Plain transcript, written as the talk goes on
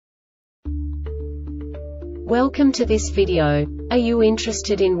Welcome to this video. Are you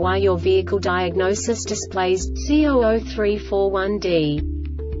interested in why your vehicle diagnosis displays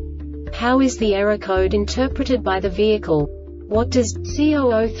C0034-1D? How is the error code interpreted by the vehicle? What does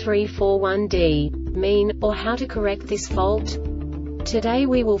C0034-1D mean, or how to correct this fault? Today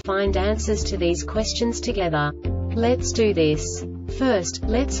we will find answers to these questions together. Let's do this. First,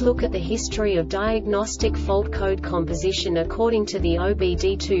 let's look at the history of diagnostic fault code composition according to the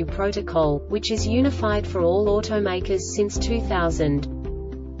OBD2 protocol, which is unified for all automakers since 2000.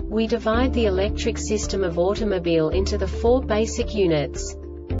 We divide the electric system of automobile into the four basic units: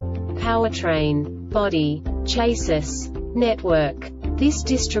 powertrain, body, chassis, network. This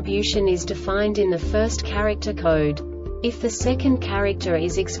distribution is defined in the first character code. If the second character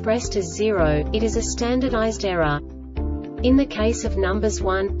is expressed as 0, it is a standardized error. In the case of numbers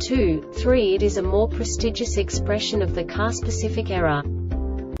 1, 2, 3, it is a more prestigious expression of the car-specific error.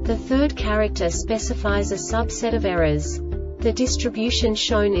 The third character specifies a subset of errors. The distribution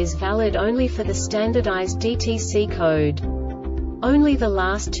shown is valid only for the standardized DTC code. Only the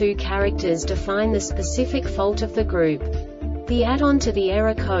last two characters define the specific fault of the group. The add-on to the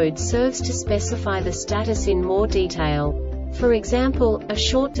error code serves to specify the status in more detail. For example, a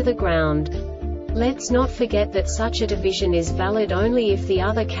short to the ground. Let's not forget that such a division is valid only if the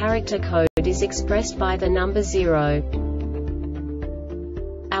other character code is expressed by the number 0.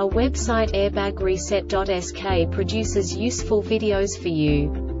 Our website airbagreset.sk produces useful videos for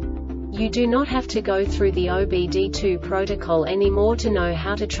you. You do not have to go through the OBD2 protocol anymore to know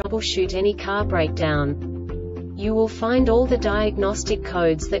how to troubleshoot any car breakdown. You will find all the diagnostic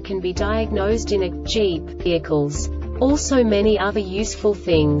codes that can be diagnosed in a Jeep vehicles. Also many other useful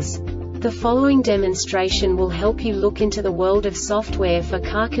things. The following demonstration will help you look into the world of software for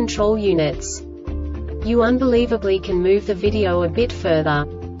car control units. You unbelievably can move the video a bit further.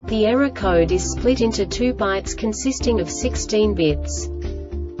 The error code is split into 2 bytes consisting of 16 bits.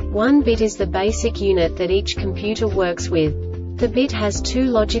 1 bit is the basic unit that each computer works with. The bit has 2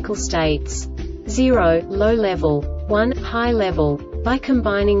 logical states: 0, low level, 1, high level. By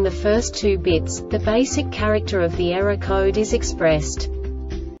combining the first 2 bits, the basic character of the error code is expressed.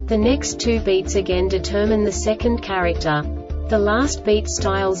 The next 2 beats again determine the second character. The last beat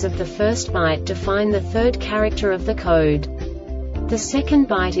styles of the first byte define the third character of the code. The second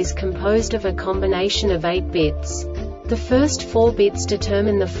byte is composed of a combination of 8 bits. The first 4 bits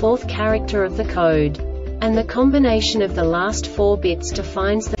determine the fourth character of the code. And the combination of the last 4 bits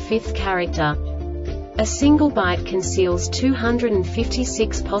defines the fifth character. A single byte conceals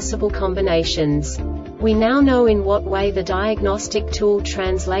 256 possible combinations. We now know in what way the diagnostic tool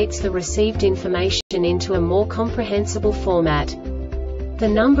translates the received information into a more comprehensible format. The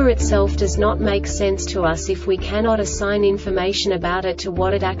number itself does not make sense to us if we cannot assign information about it to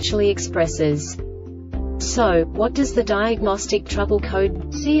what it actually expresses. So, what does the Diagnostic Trouble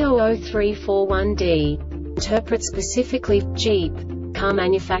Code C0034-1D interpret specifically for Jeep car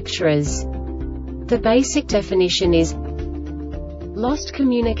manufacturers? The basic definition is lost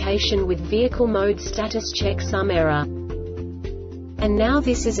communication with vehicle mode status checksum error. And now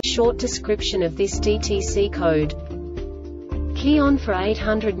this is a short description of this DTC code. Key on for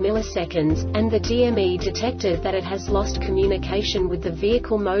 800 milliseconds, and the DME detected that it has lost communication with the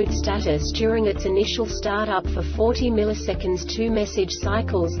vehicle mode status during its initial startup for 40 milliseconds. 2 message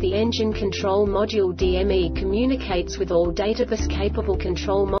cycles. The engine control module DME communicates with all databus-capable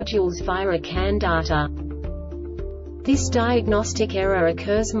control modules via a CAN data. This diagnostic error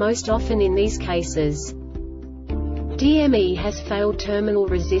occurs most often in these cases: DME has failed terminal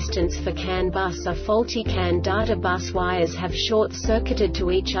resistance for CAN bus. A faulty CAN data bus wires have short-circuited to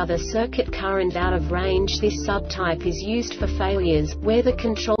each other. Circuit current out of range. This subtype is used for failures where the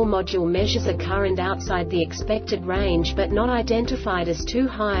control module measures a current outside the expected range but not identified as too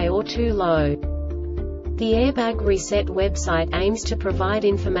high or too low. The Airbag Reset website aims to provide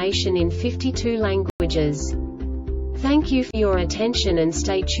information in 52 languages. Thank you for your attention and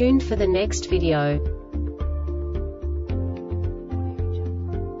stay tuned for the next video.